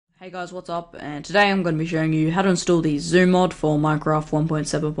Hey guys, what's up? And today I'm going to be showing you how to install the Zoom mod for Minecraft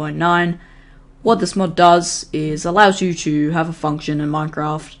 1.7.9. What this mod does is allows you to have a function in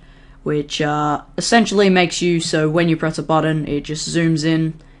Minecraft which essentially makes you so when you press a button it just zooms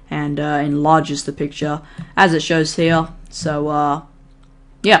in and enlarges the picture as it shows here. So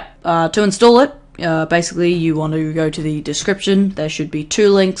to install it, basically you want to go to the description. There should be two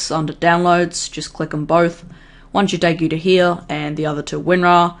links under downloads. Just click on both. One should take you to here and the other to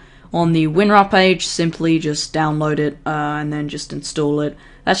WinRAR. On the WinRAR page, simply just download it and then just install it.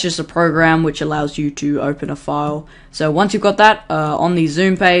 That's just a program which allows you to open a file. So once you've got that, on the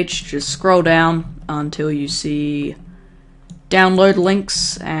Zoom page, just scroll down until you see download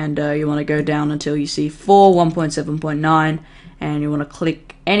links, and you want to go down until you see 1.7.9, and you want to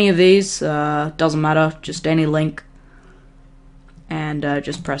click any of these, doesn't matter, just any link, and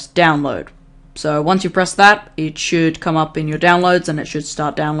just press download. So once you press that, it should come up in your downloads and it should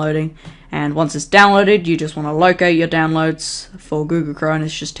start downloading. And once it's downloaded, you just want to locate your downloads. For Google Chrome,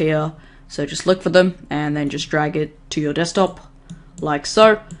 it's just here. So just look for them and then just drag it to your desktop, like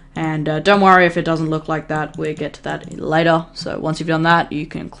so. And don't worry if it doesn't look like that, we'll get to that later. So once you've done that, you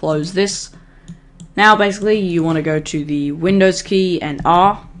can close this. Now basically, you want to go to the Windows key and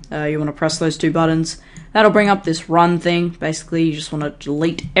R. You want to press those two buttons. That'll bring up this run thing. Basically, you just want to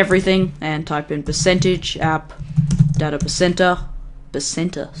delete everything and type in %app data percent.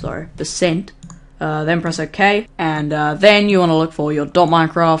 Then press OK, and then you want to look for your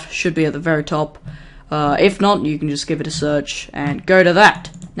 .minecraft. Should be at the very top. If not, you can just give it a search and go to that.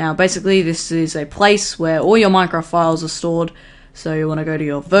 Now, basically, this is a place where all your Minecraft files are stored. So you want to go to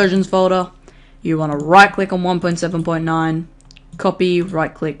your versions folder. You want to right-click on 1.7.9, copy,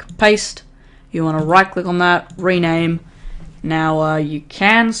 right-click, paste. You want to right-click on that, rename. Now, you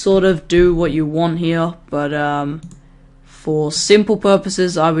can sort of do what you want here, but for simple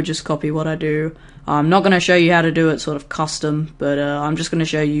purposes, I would just copy what I do. I'm not going to show you how to do it sort of custom, but I'm just going to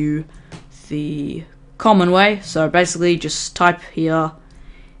show you the common way. So basically, just type here.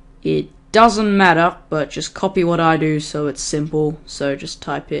 It doesn't matter, but just copy what I do so it's simple. So just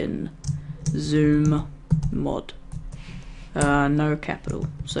type in Zoom mod. No capital.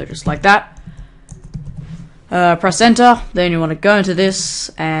 So just like that. Press enter, then you want to go into this,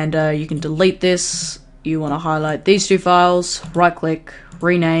 and you can delete this. You want to highlight these two files, right click,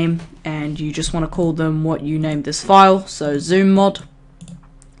 rename, and you just want to call them what you named this file, so Zoom mod.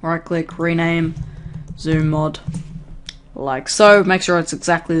 Right click, rename, Zoom mod, like so. Make sure it's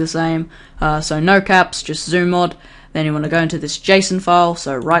exactly the same, so no caps, just Zoom mod. Then you want to go into this JSON file,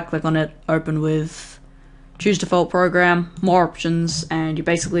 so right click on it, open with, choose default program, more options, and you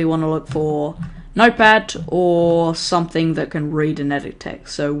basically want to look for Notepad or something that can read and edit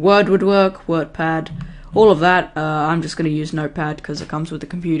text. So Word would work, WordPad, all of that. I'm just going to use Notepad because it comes with the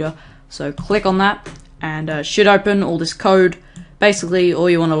computer. So click on that and it should open all this code. Basically all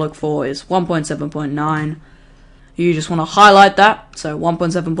you want to look for is 1.7.9. You just want to highlight that, so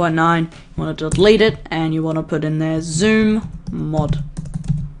 1.7.9, you want to delete it and you want to put in there Zoom mod,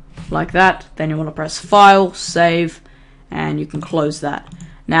 like that. Then you want to press File, Save, and you can close that.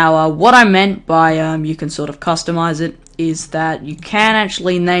 Now, what I meant by you can sort of customize it is that you can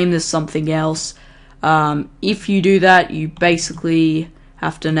actually name this something else. If you do that, you basically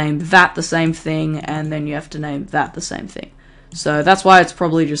have to name that the same thing, and then you have to name that the same thing. So that's why it's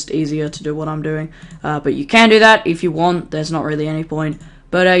probably just easier to do what I'm doing. But you can do that if you want. There's not really any point.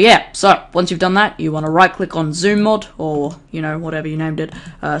 But yeah, so once you've done that, you want to right-click on Zoom mod, or whatever you named it.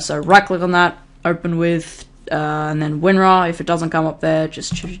 So right-click on that, open with. And then WinRAR. If it doesn't come up there,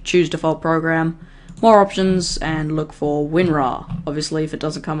 just choose default program, more options, and look for WinRAR. Obviously, if it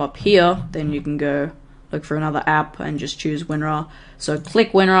doesn't come up here, then you can go look for another app and just choose WinRAR. So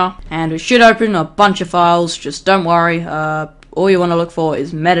click WinRAR, and it should open a bunch of files. Just don't worry. All you want to look for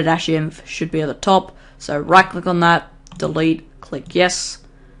is meta-inf, should be at the top. So right click on that, delete, click yes.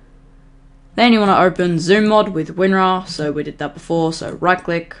 Then you want to open Zoom mod with WinRAR. So we did that before. So right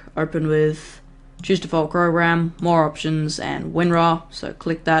click, open with, choose default program, more options, and WinRAR. So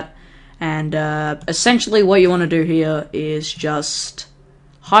click that, and essentially what you want to do here is just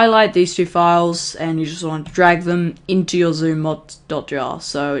highlight these two files, and you just want to drag them into your Zoom mod.jar.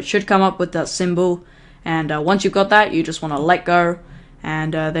 So it should come up with that symbol, and once you've got that, you just want to let go,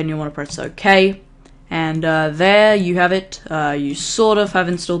 and then you want to press OK, and there you have it. You sort of have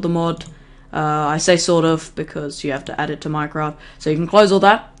installed the mod. I say sort of because you have to add it to Minecraft. So you can close all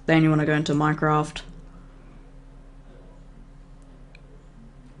that. Then you want to go into Minecraft.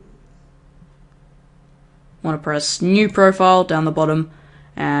 Want to press new profile down the bottom.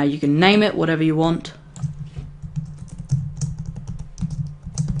 You can name it whatever you want.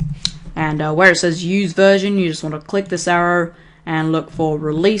 and where it says use version, you just want to click this arrow and look for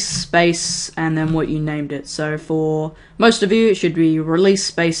release space and then what you named it. So for most of you it should be release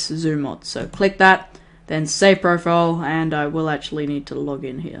space zoom mod. So click that, then save profile, and I will actually need to log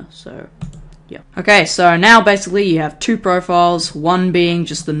in here. So yeah. Okay, so now basically you have two profiles, one being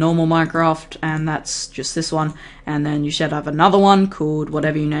just the normal Minecraft, and that's just this one, and then you should have another one called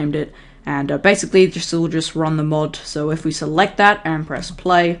whatever you named it, and basically this will just run the mod. So if we select that and press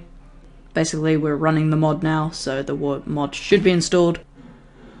play, basically we're running the mod now, so the mod should be installed.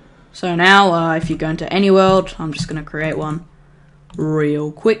 So now if you go into any world, I'm just going to create one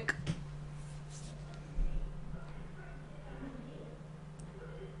real quick.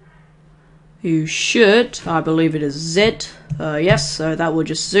 You should, I believe it is Z, yes, so that will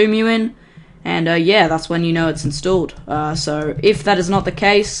just zoom you in, and yeah, that's when you know it's installed. So if that is not the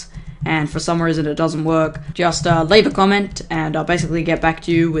case, and for some reason it doesn't work, just leave a comment, and I'll basically get back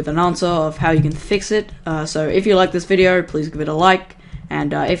to you with an answer of how you can fix it. So if you like this video, please give it a like,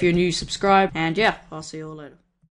 and if you're new, subscribe, and yeah, I'll see you all later.